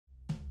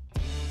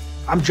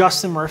I'm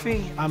Justin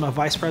Murphy. I'm a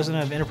Vice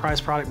President of Enterprise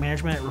Product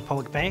Management at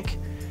Republic Bank.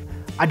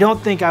 I don't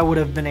think I would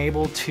have been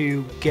able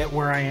to get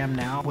where I am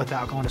now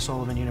without going to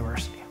Sullivan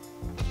University.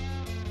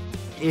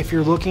 If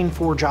you're looking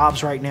for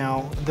jobs right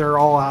now, they're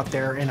all out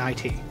there in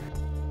IT.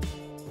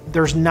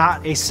 There's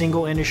not a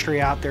single industry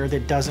out there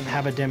that doesn't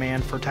have a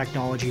demand for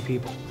technology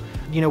people.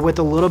 You know, with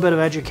a little bit of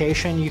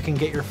education, you can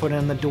get your foot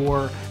in the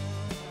door.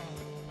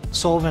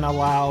 Sullivan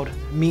allowed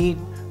me,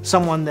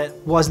 someone that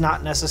was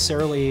not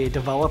necessarily a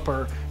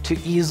developer, to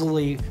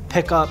easily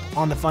pick up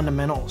on the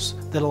fundamentals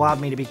that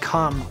allowed me to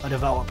become a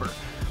developer.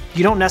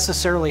 You don't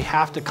necessarily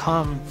have to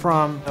come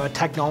from a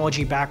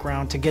technology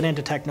background to get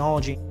into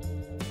technology.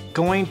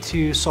 Going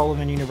to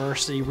Sullivan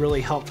University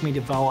really helped me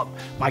develop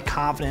my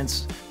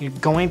confidence.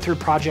 Going through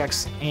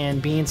projects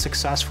and being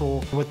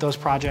successful with those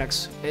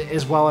projects,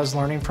 as well as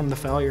learning from the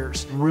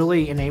failures,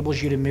 really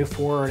enables you to move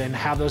forward and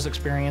have those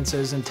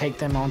experiences and take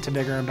them on to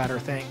bigger and better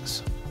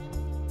things.